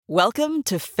Welcome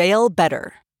to Fail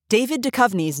Better, David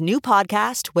Duchovny's new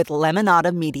podcast with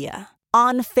Lemonada Media.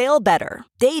 On Fail Better,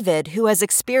 David, who has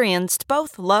experienced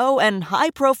both low and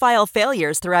high-profile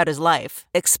failures throughout his life,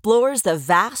 explores the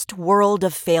vast world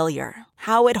of failure,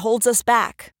 how it holds us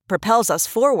back, propels us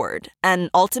forward, and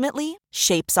ultimately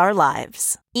shapes our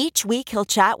lives. Each week he'll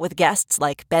chat with guests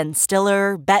like Ben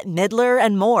Stiller, Bette Midler,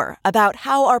 and more about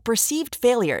how our perceived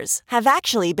failures have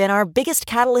actually been our biggest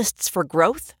catalysts for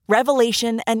growth,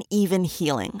 revelation, and even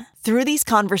healing. Through these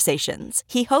conversations,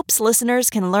 he hopes listeners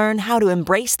can learn how to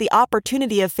embrace the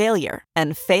opportunity of failure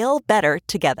and fail better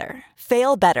together.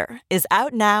 Fail Better is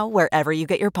out now wherever you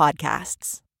get your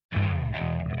podcasts.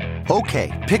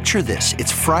 Okay, picture this.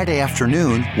 It's Friday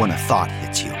afternoon when a thought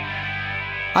hits you.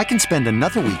 I can spend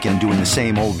another weekend doing the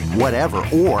same old whatever,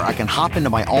 or I can hop into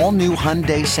my all-new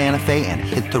Hyundai Santa Fe and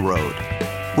hit the road.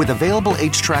 With available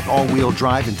H-Track all-wheel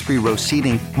drive and 3-row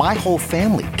seating, my whole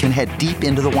family can head deep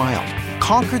into the wild.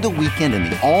 Conquer the weekend in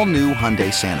the all-new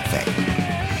Hyundai Santa Fe.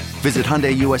 Visit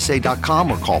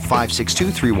HyundaiUSA.com or call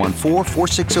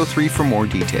 562-314-4603 for more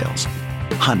details.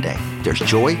 Hyundai, there's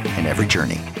joy in every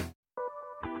journey.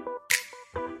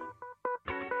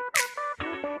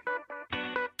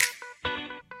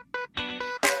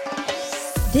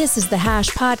 This is the Hash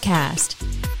Podcast.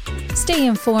 Stay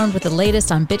informed with the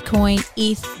latest on Bitcoin,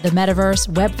 ETH, the metaverse,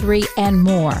 Web3, and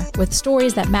more with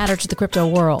stories that matter to the crypto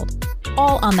world.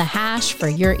 All on the Hash for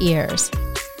your ears.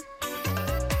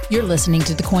 You're listening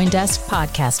to the CoinDesk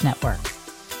Podcast Network.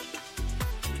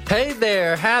 Hey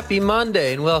there, happy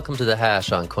Monday, and welcome to the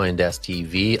Hash on CoinDesk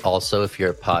TV. Also, if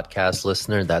you're a podcast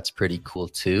listener, that's pretty cool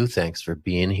too. Thanks for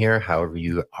being here, however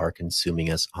you are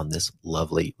consuming us on this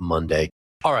lovely Monday.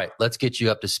 All right, let's get you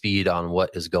up to speed on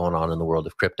what is going on in the world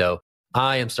of crypto.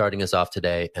 I am starting us off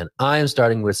today, and I am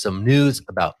starting with some news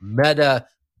about Meta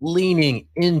leaning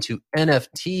into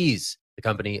NFTs. The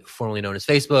company formerly known as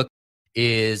Facebook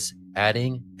is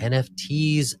adding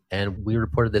NFTs, and we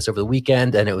reported this over the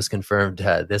weekend, and it was confirmed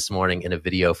this morning in a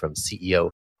video from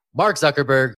CEO Mark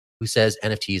Zuckerberg, who says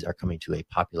NFTs are coming to a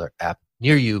popular app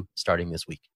near you starting this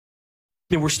week.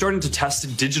 We're starting to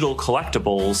test digital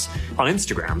collectibles on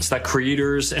Instagram so that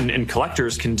creators and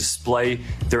collectors can display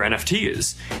their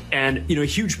NFTs. And, a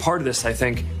huge part of this, I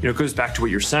think, goes back to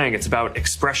what you're saying. It's about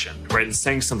expression, right? And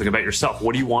saying something about yourself.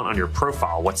 What do you want on your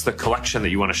profile? What's the collection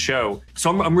that you want to show? So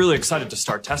I'm really excited to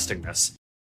start testing this.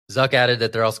 Zuck added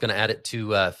that they're also going to add it to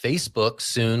Facebook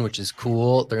soon, which is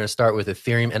cool. They're going to start with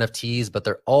Ethereum NFTs, but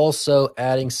they're also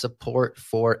adding support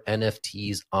for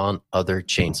NFTs on other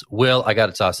chains. Will, I got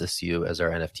to toss this to you as our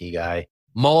NFT guy.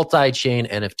 Multi-chain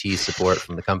NFT support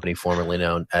from the company formerly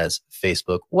known as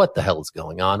Facebook. What the hell is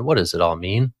going on? What does it all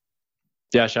mean?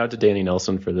 Yeah, shout out to Danny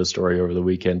Nelson for this story over the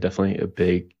weekend. Definitely a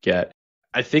big get.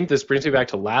 I think this brings me back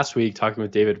to last week talking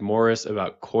with David Morris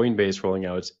about Coinbase rolling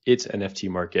out its NFT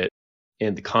market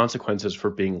and the consequences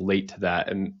for being late to that.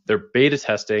 And they're beta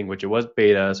testing, which it was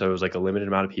beta, so it was like a limited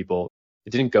amount of people. It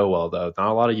didn't go well, though.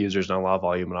 Not a lot of users, not a lot of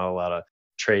volume, not a lot of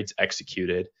trades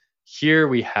executed. Here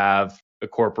we have a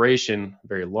corporation, a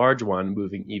very large one,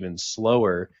 moving even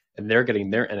slower, and they're getting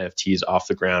their NFTs off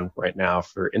the ground right now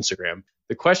for Instagram.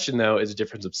 The question, though, is a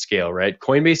difference of scale, right?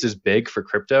 Coinbase is big for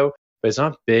crypto, but it's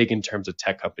not big in terms of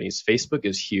tech companies. Facebook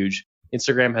is huge.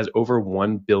 Instagram has over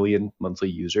 1 billion monthly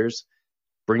users.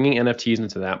 Bringing NFTs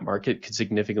into that market could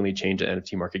significantly change the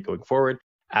NFT market going forward,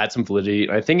 add some validity.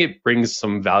 I think it brings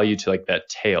some value to like that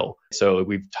tail. So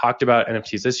we've talked about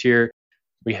NFTs this year.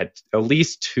 We had at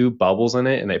least 2 bubbles in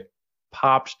it and they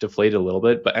popped, deflated a little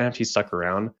bit, but NFTs stuck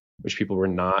around, which people were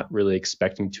not really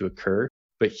expecting to occur.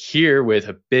 But here with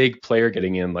a big player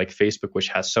getting in like Facebook, which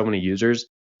has so many users,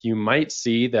 you might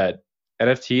see that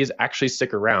NFTs actually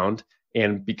stick around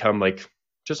and become like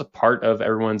just a part of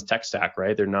everyone's tech stack,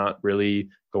 right? They're not really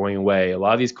going away. A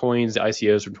lot of these coins, the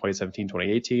ICOs from 2017,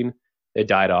 2018, they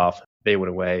died off. They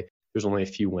went away. There's only a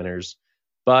few winners.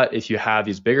 But if you have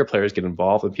these bigger players get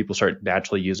involved and people start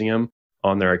naturally using them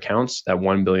on their accounts, that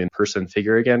 1 billion person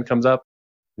figure again comes up,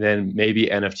 then maybe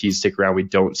NFTs stick around. We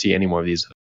don't see any more of these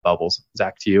bubbles.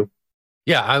 Zach, to you.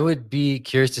 Yeah, I would be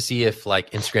curious to see if like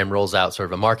Instagram rolls out sort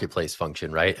of a marketplace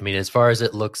function, right? I mean, as far as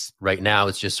it looks right now,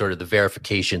 it's just sort of the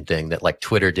verification thing that like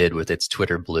Twitter did with its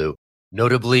Twitter Blue.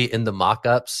 Notably in the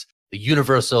mock-ups, the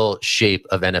universal shape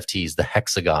of NFTs, the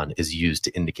hexagon, is used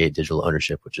to indicate digital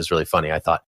ownership, which is really funny, I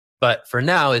thought. But for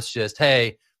now, it's just,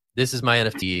 hey, this is my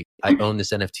NFT. I own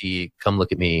this NFT. Come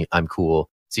look at me. I'm cool.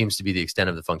 Seems to be the extent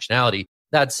of the functionality.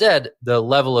 That said, the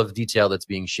level of detail that's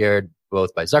being shared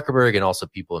both by Zuckerberg and also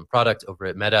people in product over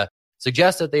at Meta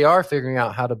suggests that they are figuring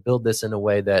out how to build this in a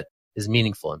way that is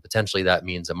meaningful. And potentially that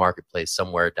means a marketplace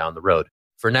somewhere down the road.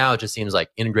 For now, it just seems like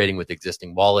integrating with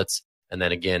existing wallets and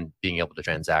then again, being able to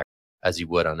transact as you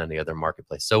would on any other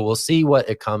marketplace. So we'll see what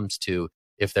it comes to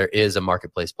if there is a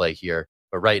marketplace play here.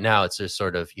 But right now, it's just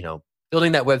sort of,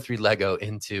 building that Web3 Lego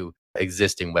into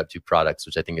existing Web2 products,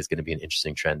 which I think is going to be an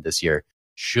interesting trend this year.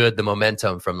 Should the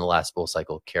momentum from the last bull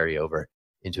cycle carry over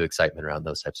into excitement around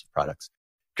those types of products?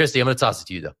 Christy, I'm going to toss it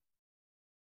to you though.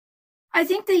 I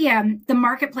think the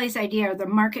marketplace idea or the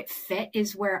market fit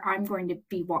is where I'm going to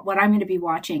be, what I'm going to be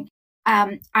watching.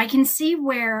 I can see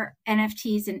where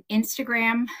NFTs and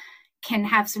Instagram can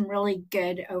have some really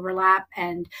good overlap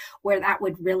and where that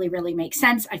would really, really make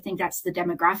sense. I think that's the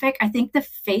demographic. I think the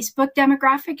Facebook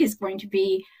demographic is going to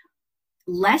be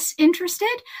less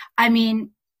interested. I mean,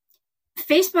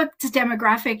 Facebook's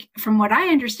demographic, from what I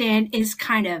understand, is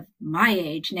kind of my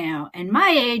age now. And my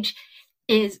age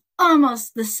is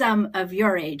almost the sum of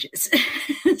your ages.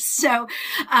 So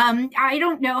I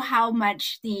don't know how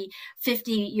much the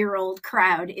 50-year-old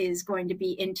crowd is going to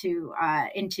be into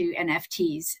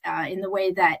NFTs in the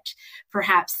way that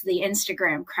perhaps the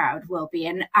Instagram crowd will be.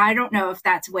 And I don't know if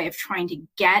that's a way of trying to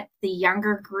get the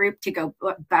younger group to go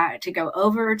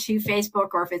over to Facebook,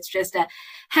 or if it's just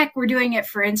heck, we're doing it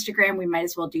for Instagram, we might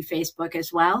as well do Facebook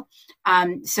as well.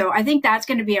 So I think that's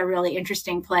going to be a really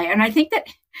interesting play. And I think that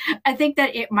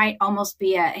it might almost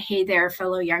be a hey there,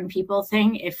 fellow young people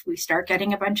thing if we start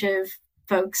getting a bunch of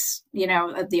folks,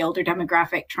 of the older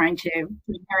demographic trying to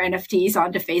put their NFTs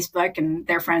onto Facebook, and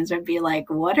their friends would be like,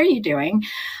 what are you doing?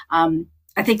 I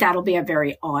think that'll be a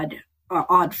very odd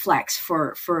flex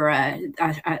for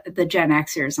the Gen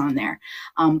Xers on there.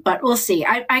 But we'll see.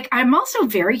 I'm also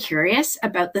very curious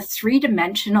about the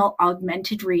 3-dimensional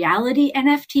augmented reality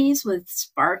NFTs with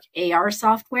Spark AR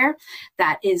software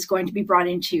that is going to be brought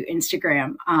into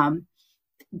Instagram.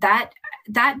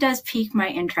 That does pique my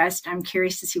interest. I'm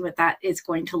curious to see what that is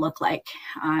going to look like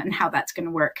and how that's going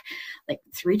to work. Like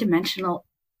 3-dimensional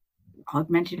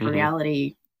augmented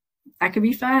reality. That could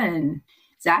be fun.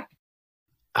 Zach?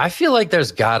 I feel like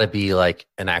there's got to be like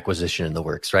an acquisition in the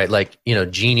works, right? Like,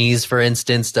 Genies, for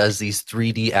instance, does these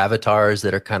 3D avatars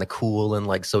that are kind of cool and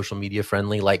like social media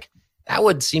friendly. Like that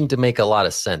would seem to make a lot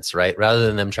of sense, right? Rather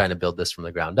than them trying to build this from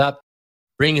the ground up,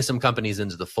 bringing some companies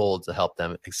into the fold to help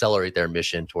them accelerate their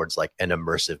mission towards like an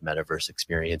immersive metaverse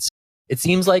experience. It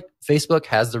seems like Facebook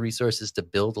has the resources to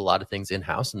build a lot of things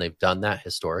in-house, and they've done that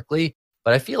historically.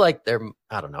 But I feel like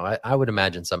I don't know, I would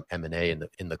imagine some M&A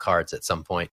in the cards at some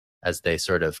point as they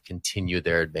sort of continue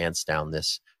their advance down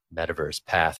this metaverse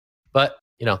path. But,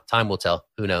 time will tell.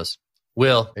 Who knows?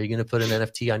 Will, are you going to put an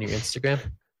NFT on your Instagram?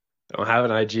 Don't have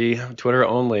an IG. Twitter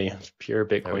only. Pure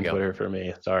Bitcoin Twitter for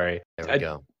me. Sorry. There we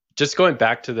go. Just going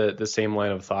back to the same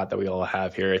line of thought that we all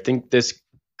have here, I think this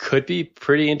could be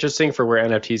pretty interesting for where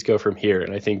NFTs go from here.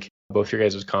 And I think both your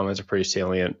guys' comments are pretty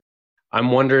salient.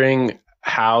 I'm wondering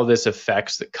how this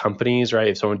affects the companies, right?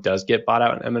 If someone does get bought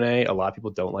out in M&A, a lot of people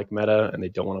don't like Meta and they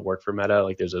don't want to work for Meta.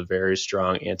 Like there's a very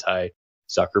strong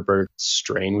anti-Zuckerberg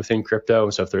strain within crypto.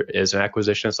 And so if there is an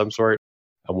acquisition of some sort,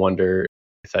 I wonder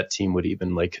if that team would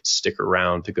even like stick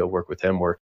around to go work with him,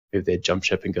 or maybe they'd jump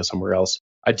ship and go somewhere else.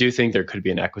 I do think there could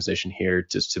be an acquisition here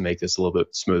just to make this a little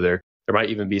bit smoother. There might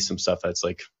even be some stuff that's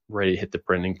like ready to hit the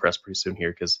printing press pretty soon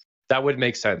here, because that would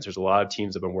make sense. There's a lot of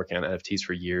teams that have been working on NFTs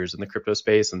for years in the crypto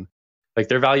space, and like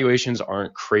their valuations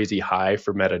aren't crazy high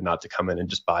for Meta not to come in and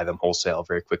just buy them wholesale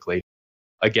very quickly.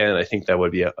 Again, I think that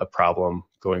would be a problem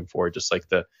going forward. Just like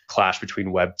the clash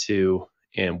between Web 2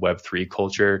 and Web 3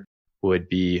 culture would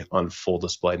be on full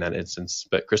display in that instance.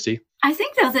 But Christy? I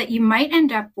think though that you might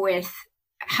end up with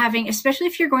having, especially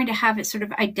if you're going to have it sort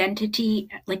of identity,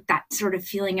 like that sort of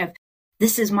feeling of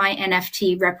this is my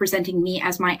NFT representing me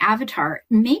as my avatar,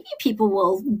 maybe people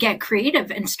will get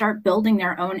creative and start building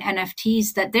their own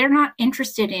NFTs that they're not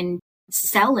interested in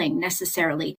selling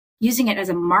necessarily, using it as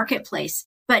a marketplace,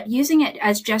 but using it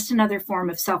as just another form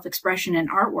of self-expression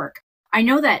and artwork. I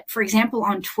know that, for example,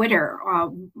 on Twitter,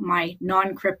 my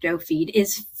non-crypto feed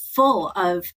is full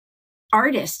of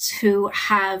artists who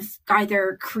have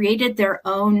either created their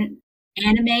own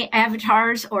anime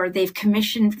avatars, or they've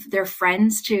commissioned their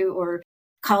friends to, or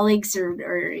colleagues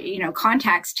or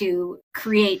contacts to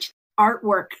create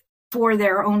artwork for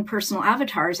their own personal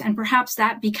avatars. And perhaps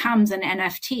that becomes an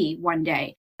NFT one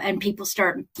day, and people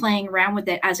start playing around with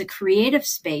it as a creative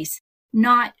space,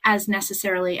 not as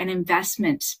necessarily an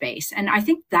investment space. And I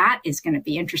think that is going to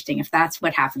be interesting if that's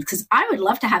what happens, because I would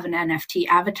love to have an NFT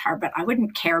avatar, but I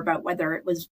wouldn't care about whether it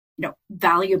was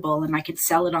valuable and I could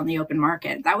sell it on the open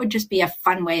market. That would just be a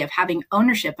fun way of having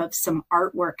ownership of some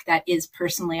artwork that is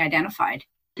personally identified.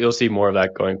 You'll see more of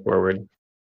that going forward.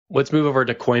 Let's move over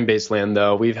to Coinbase land,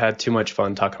 though. We've had too much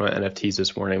fun talking about NFTs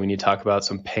this morning. We need to talk about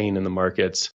some pain in the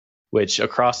markets, which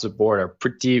across the board are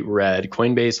pretty red.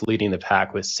 Coinbase leading the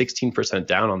pack with 16%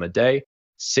 down on the day,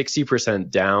 60%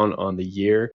 down on the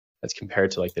year. That's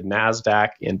compared to like the NASDAQ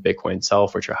and Bitcoin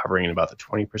itself, which are hovering at about the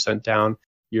 20% down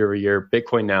year over year.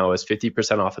 Bitcoin now is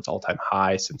 50% off its all-time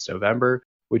high since November,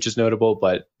 which is notable.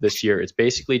 But this year, it's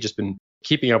basically just been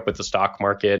keeping up with the stock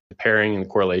market. The pairing and the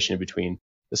correlation between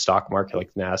the stock market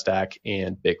like NASDAQ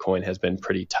and Bitcoin has been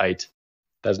pretty tight.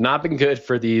 That's not been good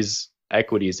for these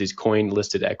equities, these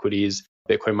coin-listed equities.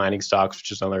 Bitcoin mining stocks,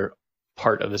 which is another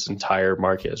part of this entire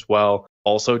market as well,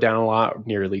 also down a lot,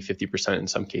 nearly 50% in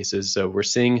some cases. So we're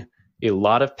seeing a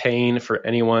lot of pain for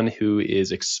anyone who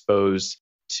is exposed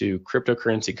to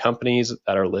cryptocurrency companies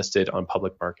that are listed on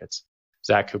public markets.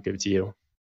 Zach, I'll give it to you.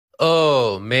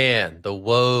 Oh man, the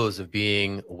woes of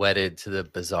being wedded to the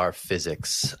bizarre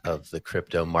physics of the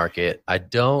crypto market. I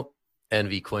don't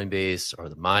envy Coinbase or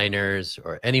the miners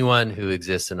or anyone who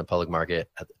exists in a public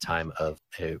market at the time of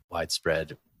a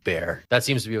widespread bear. That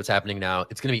seems to be what's happening now.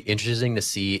 It's going to be interesting to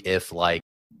see if like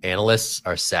analysts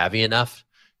are savvy enough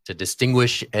to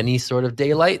distinguish any sort of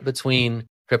daylight between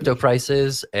crypto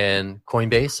prices and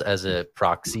Coinbase as a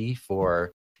proxy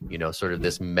for, you know, sort of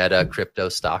this meta crypto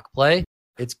stock play.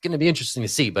 It's going to be interesting to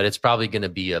see, but it's probably going to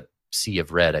be a sea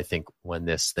of red, I think, when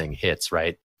this thing hits,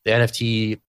 right? The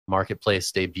NFT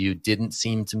marketplace debut didn't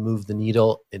seem to move the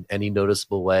needle in any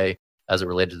noticeable way as it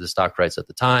related to the stock price at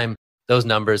the time. Those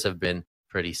numbers have been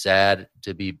pretty sad,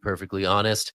 to be perfectly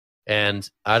honest. And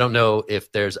I don't know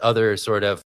if there's other sort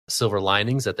of silver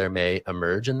linings that there may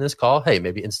emerge in this call. Hey,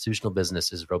 maybe institutional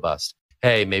business is robust.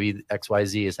 Hey, maybe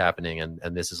XYZ is happening and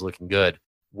this is looking good.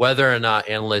 Whether or not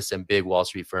analysts and big Wall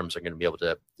Street firms are going to be able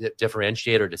to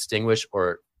differentiate or distinguish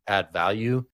or add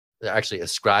value, actually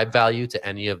ascribe value to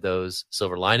any of those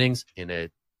silver linings in a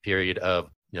period of,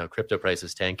 you know, crypto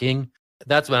prices tanking,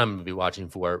 that's what I'm going to be watching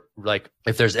for. Like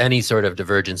if there's any sort of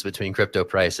divergence between crypto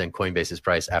price and Coinbase's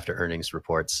price after earnings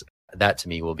reports, that to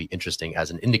me will be interesting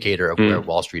as an indicator of where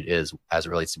Wall Street is as it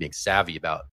relates to being savvy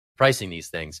about pricing these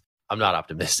things. I'm not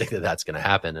optimistic that that's going to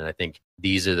happen. And I think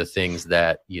these are the things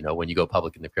that, you know, when you go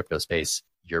public in the crypto space,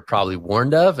 you're probably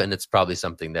warned of, and it's probably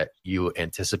something that you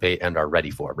anticipate and are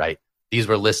ready for, right? These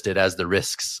were listed as the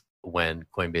risks when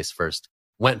Coinbase first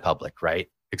went public, right?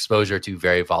 Exposure to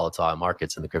very volatile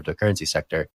markets in the cryptocurrency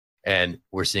sector. And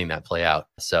we're seeing that play out.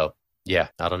 So yeah,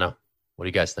 I don't know. What do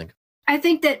you guys think? I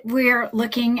think that we're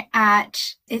looking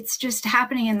at, it's just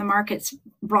happening in the markets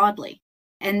broadly.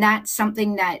 And that's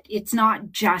something that it's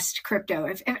not just crypto.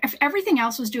 If everything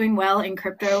else was doing well and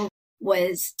crypto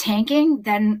was tanking,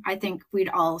 then I think we'd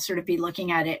all sort of be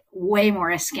looking at it way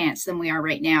more askance than we are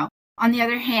right now. On the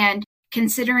other hand,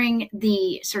 considering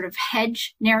the sort of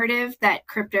hedge narrative that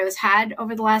crypto's had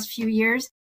over the last few years,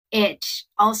 it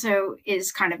also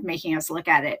is kind of making us look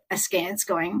at it askance,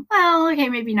 going, well, okay,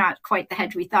 maybe not quite the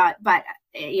hedge we thought, but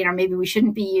you know, maybe we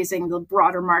shouldn't be using the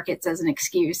broader markets as an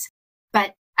excuse.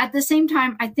 But at the same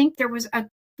time, I think there was a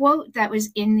quote that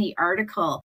was in the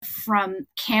article from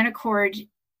Canaccord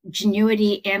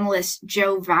Genuity analyst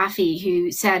Joe Vaffy,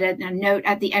 who said in a note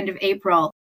at the end of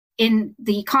April, in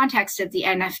the context of the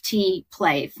NFT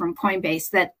play from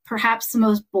Coinbase, that perhaps the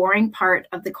most boring part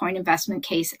of the coin investment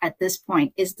case at this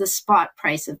point is the spot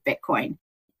price of Bitcoin,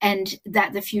 and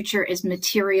that the future is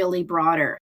materially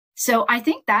broader. So I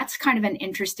think that's kind of an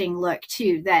interesting look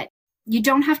too, that you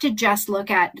don't have to just look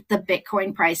at the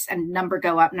Bitcoin price and number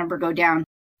go up, number go down,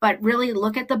 but really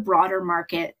look at the broader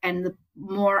market and the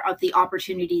more of the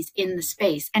opportunities in the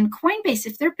space. And Coinbase,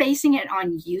 if they're basing it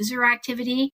on user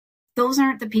activity, those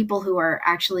aren't the people who are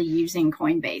actually using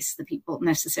Coinbase, the people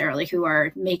necessarily who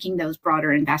are making those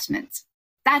broader investments.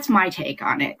 That's my take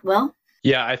on it. Will?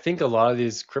 Yeah, I think a lot of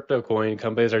these crypto coin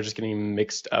companies are just getting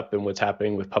mixed up in what's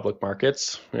happening with public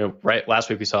markets. You know, right last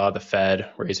week we saw the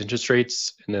Fed raise interest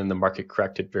rates, and then the market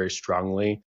corrected very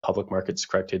strongly. Public markets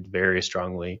corrected very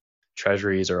strongly.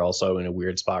 Treasuries are also in a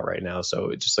weird spot right now.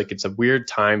 So it's just like it's a weird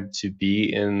time to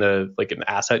be in the like an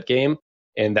asset game.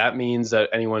 And that means that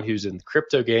anyone who's in the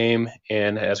crypto game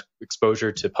and has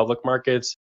exposure to public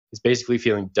markets is basically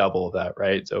feeling double of that,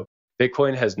 right? So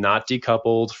Bitcoin has not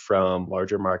decoupled from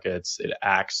larger markets. It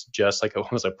acts just like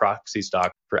almost a proxy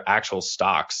stock for actual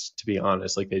stocks, to be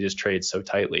honest. Like they just trade so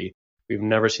tightly. We've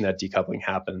never seen that decoupling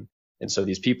happen. And so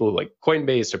these people like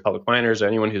Coinbase or public miners or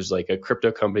anyone who's like a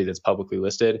crypto company that's publicly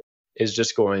listed is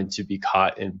just going to be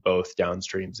caught in both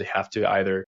downstreams. They have to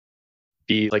either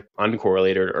be like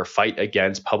uncorrelated or fight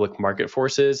against public market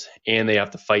forces, and they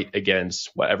have to fight against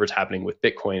whatever's happening with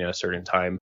Bitcoin at a certain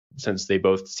time. Since they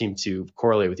both seem to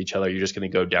correlate with each other, you're just going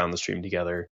to go down the stream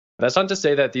together. That's not to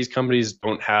say that these companies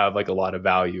don't have like a lot of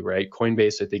value, right?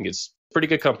 Coinbase, I think, is a pretty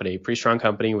good company, pretty strong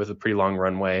company with a pretty long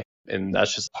runway. And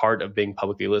that's just part of being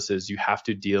publicly listed is you have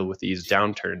to deal with these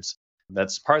downturns.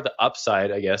 That's part of the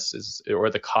upside, I guess, or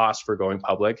the cost for going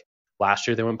public. Last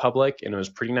year they went public and it was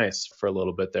pretty nice for a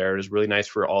little bit there. It was really nice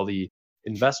for all the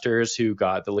investors who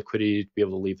got the liquidity to be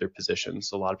able to leave their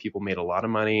positions. A lot of people made a lot of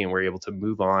money and were able to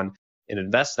move on and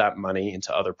invest that money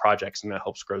into other projects, and that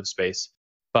helps grow the space.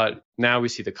 But now we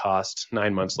see the cost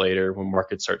 9 months later when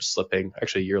markets start slipping,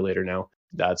 actually a year later now.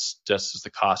 That's just the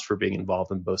cost for being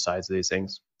involved in both sides of these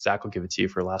things. Zach, will give it to you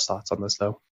for last thoughts on this,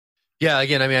 though. Yeah,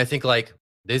 again, I mean, I think like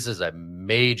this is a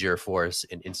major force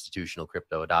in institutional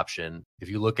crypto adoption. If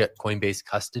you look at Coinbase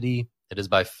custody, it is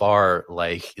by far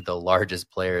like the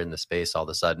largest player in the space all of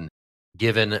a sudden,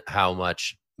 given how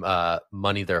much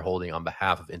money they're holding on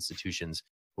behalf of institutions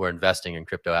who are investing in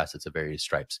crypto assets of various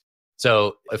stripes.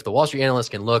 So if the Wall Street analysts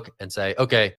can look and say,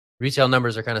 okay, retail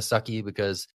numbers are kind of sucky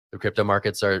because the crypto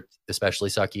markets are especially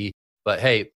sucky. But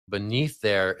hey, beneath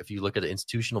there, if you look at the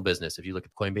institutional business, if you look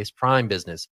at Coinbase Prime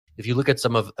business, if you look at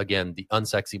some of, again, the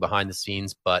unsexy behind the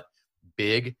scenes, but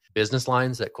big business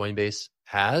lines that Coinbase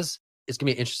has, it's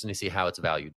going to be interesting to see how it's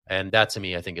valued. And that to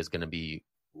me, I think is going to be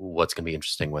what's going to be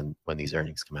interesting when these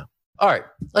earnings come out. All right,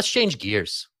 let's change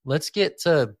gears. Let's get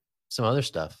to some other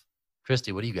stuff.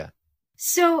 Christy, what do you got?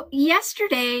 So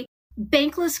yesterday,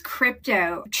 Bankless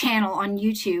Crypto channel on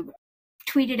YouTube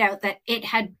tweeted out that it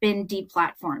had been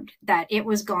deplatformed, that it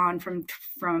was gone from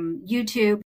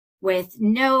YouTube with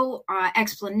no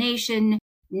explanation,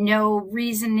 no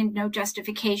reason, no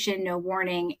justification, no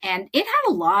warning. And it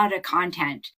had a lot of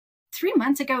content. 3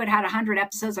 months ago, it had 100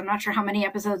 episodes. I'm not sure how many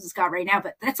episodes it's got right now,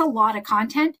 but that's a lot of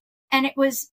content. And it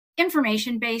was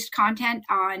information-based content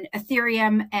on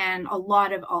Ethereum and a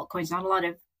lot of altcoins, not a lot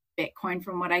of Bitcoin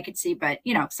from what I could see, but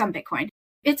some Bitcoin.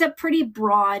 It's a pretty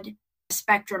broad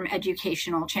spectrum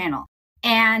educational channel.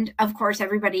 And of course,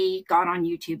 everybody got on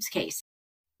YouTube's case.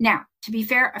 Now, to be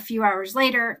fair, a few hours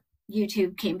later,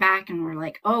 YouTube came back and were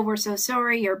like, oh, we're so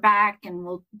sorry, you're back, and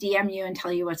we'll DM you and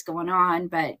tell you what's going on.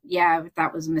 But yeah,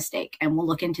 that was a mistake. And we'll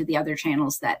look into the other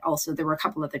channels that also, there were a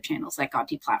couple other channels that got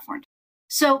deplatformed.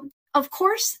 So of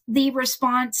course, the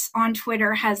response on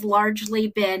Twitter has largely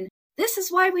been, this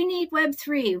is why we need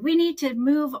Web3. We need to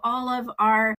move all of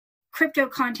our crypto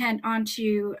content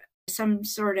onto some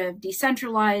sort of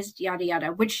decentralized yada yada,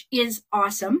 which is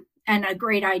awesome and a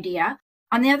great idea.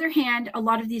 On the other hand, a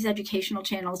lot of these educational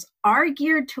channels are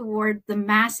geared toward the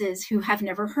masses who have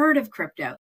never heard of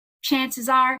crypto. Chances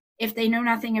are, if they know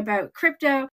nothing about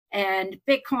crypto and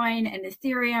Bitcoin and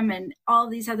Ethereum and all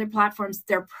these other platforms,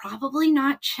 they're probably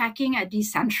not checking a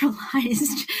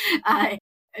decentralized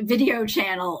video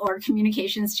channel or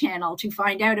communications channel to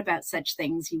find out about such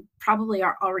things. You probably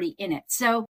are already in it.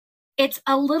 So it's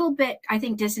a little bit, I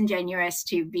think, disingenuous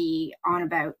to be on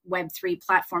about Web3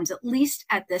 platforms, at least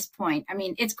at this point. I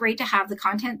mean, it's great to have the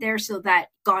content there so that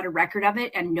got a record of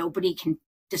it and nobody can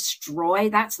destroy.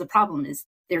 That's the problem, is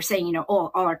they're saying,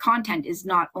 all our content is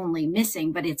not only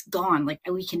missing, but it's gone. Like,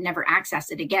 we can never access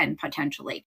it again,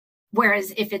 potentially.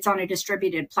 Whereas if it's on a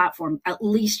distributed platform, at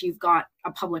least you've got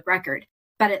a public record.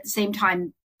 But at the same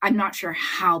time, I'm not sure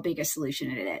how big a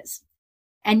solution it is.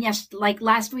 And yes, like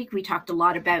last week, we talked a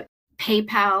lot about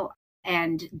PayPal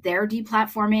and their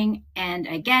deplatforming. And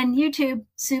again, YouTube,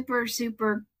 super,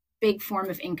 super big form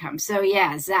of income. So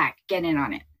yeah, Zach, get in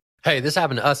on it. Hey, this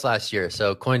happened to us last year.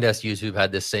 So CoinDesk YouTube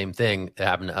had this same thing that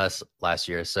happened to us last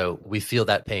year. So we feel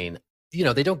that pain.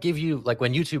 They don't give you, like,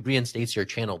 when YouTube reinstates your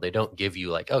channel, they don't give you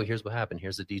like, oh, here's what happened,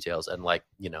 here's the details. And like,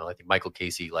 I think Michael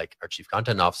Casey, like our chief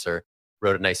content officer,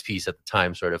 wrote a nice piece at the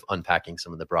time, sort of unpacking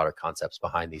some of the broader concepts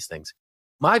behind these things.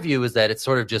 My view is that it's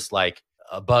sort of just like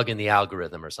a bug in the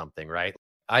algorithm or something, right?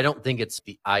 I don't think it's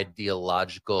the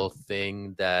ideological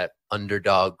thing that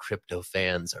underdog crypto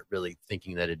fans are really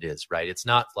thinking that it is, right? It's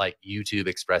not like YouTube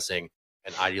expressing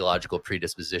an ideological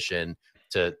predisposition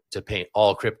to paint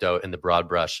all crypto in the broad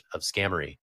brush of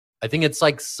scammery. I think it's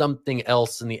like something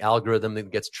else in the algorithm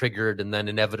that gets triggered, and then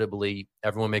inevitably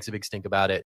everyone makes a big stink about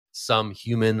it. Some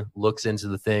human looks into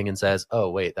the thing and says, oh,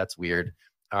 wait, that's weird.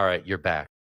 All right, you're back.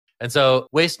 And so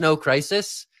waste no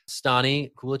crisis.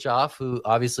 Stani Kulichov, who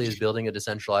obviously is building a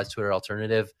decentralized Twitter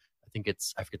alternative.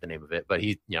 I forget the name of it, but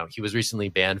he was recently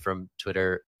banned from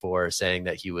Twitter for saying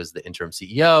that he was the interim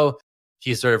CEO.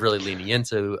 He's sort of really leaning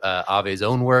into Aave's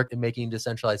own work in making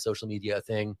decentralized social media a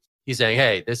thing. He's saying,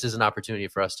 hey, this is an opportunity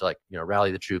for us to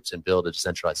rally the troops and build a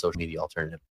decentralized social media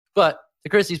alternative. But to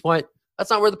Christy's point, that's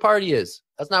not where the party is.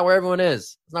 That's not where everyone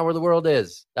is. That's not where the world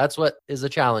is. That's what is a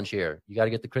challenge here. You got to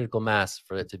get the critical mass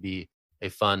for it to be a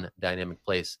fun, dynamic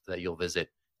place that you'll visit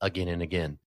again and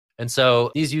again. And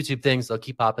so these YouTube things, they'll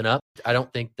keep popping up. I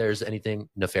don't think there's anything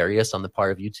nefarious on the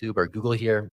part of YouTube or Google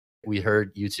here. We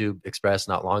heard YouTube express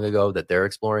not long ago that they're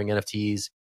exploring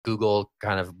NFTs. Google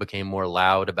kind of became more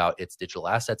loud about its digital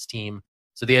assets team.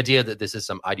 So the idea that this is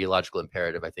some ideological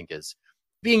imperative, I think, is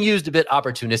being used a bit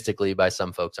opportunistically by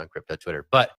some folks on crypto Twitter.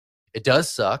 But it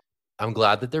does suck. I'm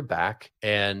glad that they're back.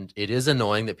 And it is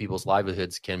annoying that people's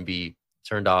livelihoods can be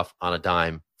turned off on a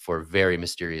dime for very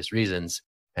mysterious reasons.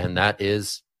 And that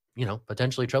is,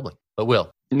 potentially troubling. But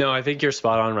Will. No, I think you're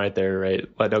spot on right there, right?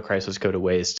 Let no crisis go to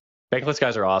waste. Bankless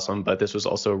guys are awesome, but this was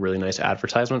also a really nice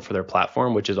advertisement for their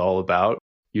platform, which is all about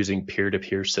using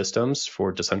peer-to-peer systems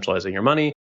for decentralizing your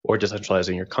money or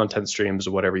decentralizing your content streams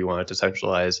or whatever you want to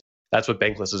decentralize. That's what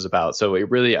Bankless is about. So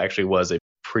it really actually was a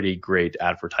pretty great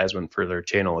advertisement for their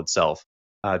channel itself.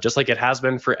 Just like it has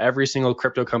been for every single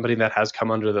crypto company that has come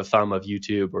under the thumb of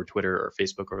YouTube or Twitter or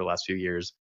Facebook over the last few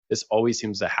years. This always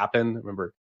seems to happen.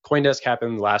 Remember, CoinDesk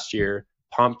happened last year.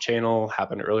 Pomp Channel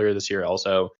happened earlier this year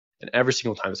also. And every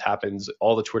single time this happens,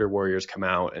 all the Twitter warriors come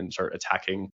out and start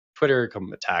attacking Twitter,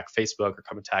 come attack Facebook, or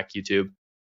come attack YouTube.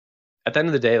 At the end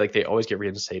of the day, like, they always get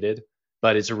reinstated,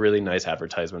 but it's a really nice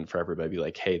advertisement for everybody.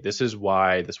 Like, hey, this is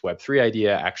why this Web3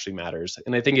 idea actually matters.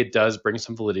 And I think it does bring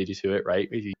some validity to it, right?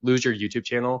 If you lose your YouTube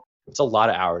channel, it's a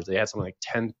lot of hours. They had something like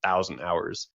 10,000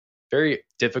 hours. Very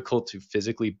difficult to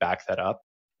physically back that up.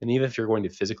 And even if you're going to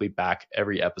physically back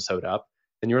every episode up,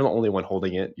 then you're the only one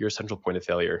holding it. You're a central point of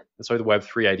failure. That's why the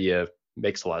Web3 idea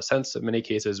makes a lot of sense in many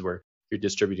cases where you're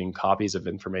distributing copies of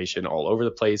information all over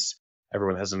the place.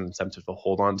 Everyone has an incentive to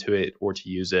hold on to it or to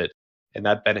use it. And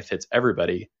that benefits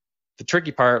everybody. The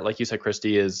tricky part, like you said,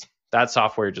 Christy, is that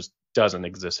software just doesn't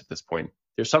exist at this point.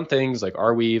 There's some things like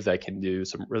Arweave that can do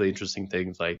some really interesting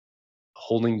things like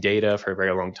holding data for a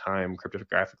very long time,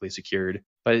 cryptographically secured,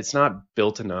 but it's not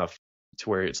built enough to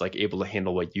where it's like able to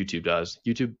handle what YouTube does.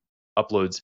 YouTube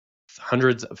uploads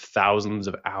hundreds of thousands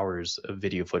of hours of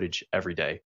video footage every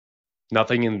day.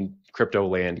 Nothing in crypto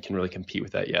land can really compete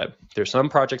with that yet. There's some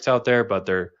projects out there, but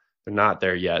they're not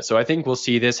there yet. So I think we'll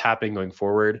see this happening going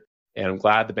forward. And I'm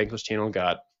glad the Bankless channel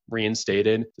got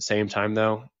reinstated. At the same time,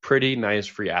 though, pretty nice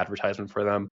free advertisement for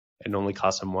them. And only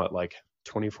cost them,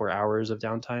 24 hours of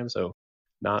downtime? So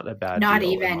not a bad not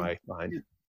deal even. in my mind.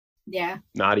 Yeah.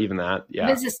 Not even that. Yeah.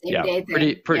 It was the same day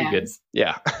thing. Pretty good.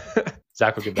 Yeah.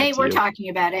 Zach will give that to you. Hey, we're talking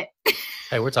about it.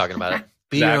 Hey, we're talking about it.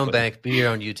 Be your own bank, be your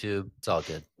own YouTube. It's all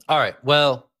good. All right.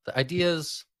 Well, the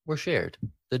ideas were shared.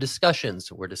 The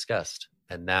discussions were discussed.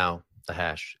 And now the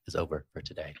hash is over for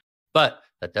today. But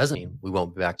that doesn't mean we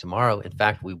won't be back tomorrow. In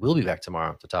fact, we will be back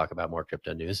tomorrow to talk about more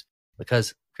crypto news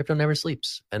because crypto never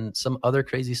sleeps and some other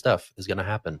crazy stuff is going to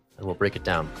happen. And we'll break it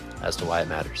down as to why it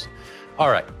matters. All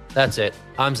right. That's it.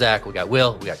 I'm Zach. We got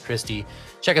Will. We got Christy.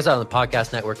 Check us out on the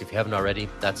podcast network if you haven't already.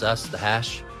 That's us, The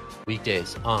Hash.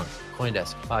 Weekdays on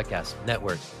CoinDesk Podcast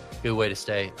Network. Good way to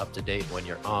stay up to date when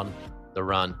you're on the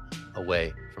run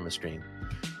away from a screen.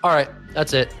 All right,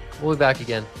 that's it. We'll be back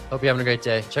again. Hope you're having a great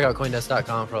day. Check out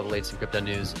CoinDesk.com for all the latest in crypto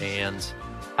news and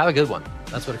have a good one.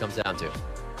 That's what it comes down to.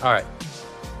 All right,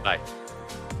 bye.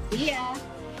 Yeah.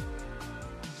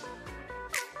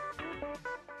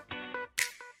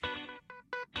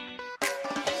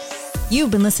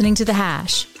 You've been listening to The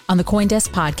Hash on the CoinDesk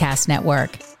Podcast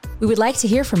Network. We would like to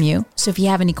hear from you, so if you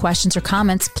have any questions or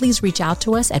comments, please reach out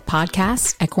to us at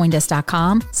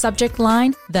podcasts@coindesk.com, subject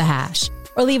line, The Hash,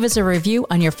 or leave us a review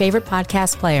on your favorite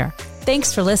podcast player.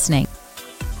 Thanks for listening.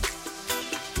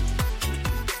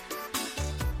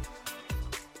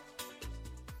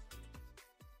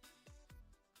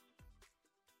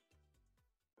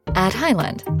 At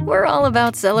Highland, we're all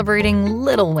about celebrating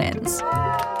little wins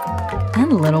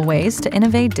and little ways to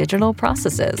innovate digital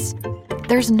processes.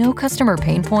 There's no customer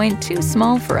pain point too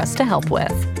small for us to help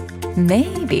with.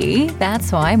 Maybe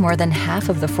that's why more than half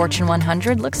of the Fortune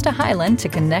 100 looks to Highland to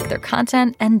connect their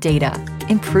content and data,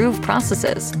 improve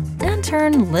processes, and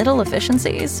turn little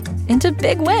efficiencies into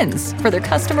big wins for their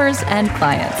customers and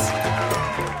clients.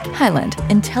 Highland,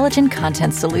 intelligent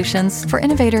content solutions for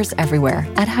innovators everywhere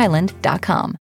at highland.com.